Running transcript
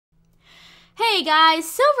Hey guys,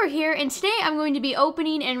 Silver here, and today I'm going to be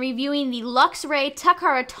opening and reviewing the Luxray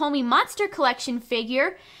Tomy Monster Collection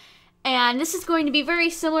figure. And this is going to be very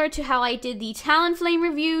similar to how I did the Talonflame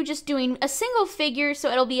review, just doing a single figure, so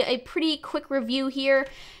it'll be a pretty quick review here.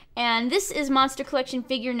 And this is Monster Collection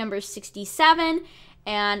figure number 67.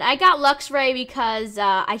 And I got Luxray because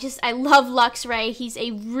I love Luxray. He's a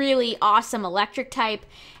really awesome electric type.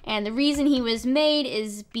 And the reason he was made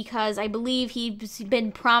is because I believe he's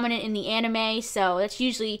been prominent in the anime. So that's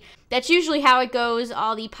usually how it goes.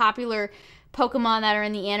 All the popular Pokemon that are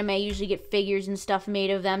in the anime usually get figures and stuff made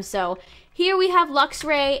of them. So here we have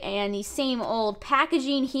Luxray and the same old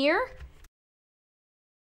packaging here.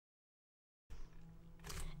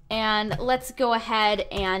 And let's go ahead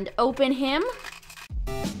and open him.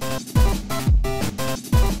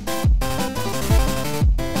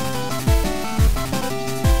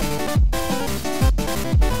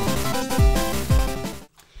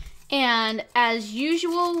 And as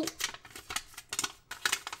usual,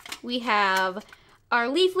 we have our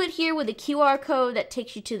leaflet here with a QR code that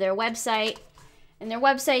takes you to their website. And their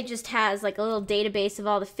website just has like a little database of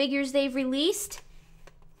all the figures they've released.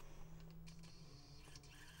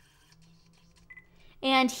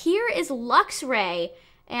 And here is Luxray.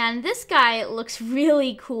 And this guy looks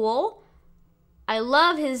really cool. I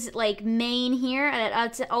love his like mane here.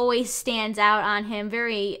 It always stands out on him.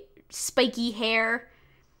 Very spiky hair.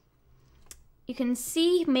 You can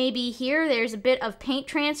see maybe here there's a bit of paint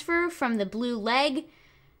transfer from the blue leg.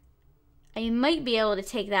 I might be able to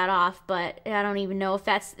take that off, but I don't even know if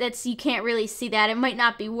that's you can't really see that. It might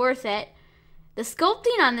not be worth it. The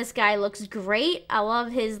sculpting on this guy looks great. I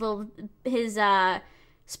love his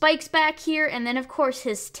spikes back here, and then of course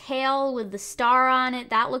his tail with the star on it.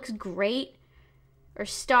 That looks great. Or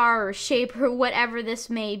star or shape or whatever this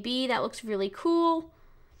may be. That looks really cool.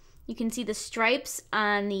 You can see the stripes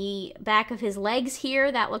on the back of his legs here.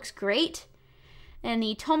 That looks great. And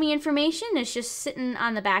the Tomy information is just sitting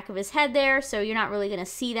on the back of his head there, so you're not really going to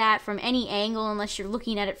see that from any angle unless you're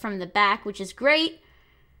looking at it from the back, which is great.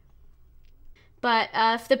 But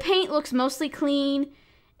the paint looks mostly clean,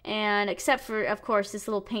 and except for, of course, this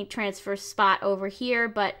little paint transfer spot over here,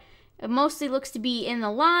 but it mostly looks to be in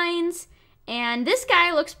the lines. And this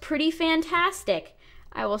guy looks pretty fantastic.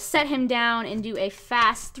 I will set him down and do a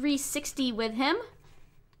fast 360 with him.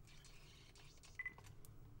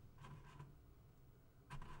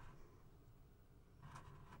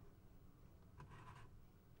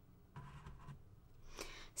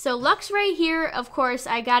 So Luxray here, of course,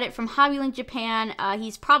 I got it from HobbyLink Japan.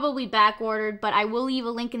 He's probably back ordered, but I will leave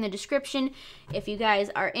a link in the description if you guys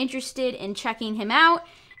are interested in checking him out.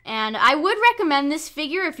 And I would recommend this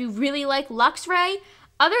figure if you really like Luxray.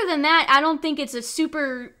 Other than that, I don't think it's a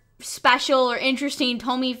super special or interesting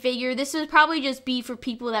Tomy figure. This would probably just be for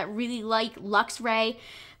people that really like Luxray.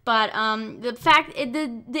 But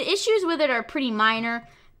the issues with it are pretty minor.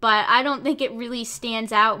 But I don't think it really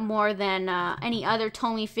stands out more than any other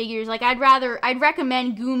Tomy figures. Like I'd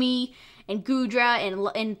recommend Gumi and Gudra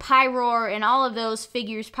and Pyroar and all of those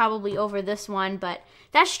figures probably over this one. But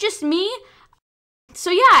that's just me. So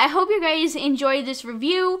yeah, I hope you guys enjoyed this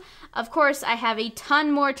review. Of course, I have a ton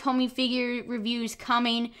more Tomy figure reviews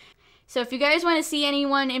coming. So if you guys want to see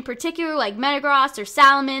anyone in particular, like Metagross or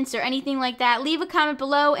Salamence or anything like that, leave a comment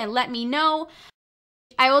below and let me know.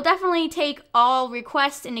 I will definitely take all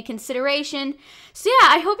requests into consideration. So yeah,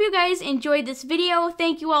 I hope you guys enjoyed this video.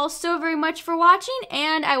 Thank you all so very much for watching,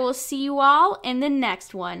 and I will see you all in the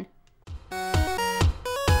next one.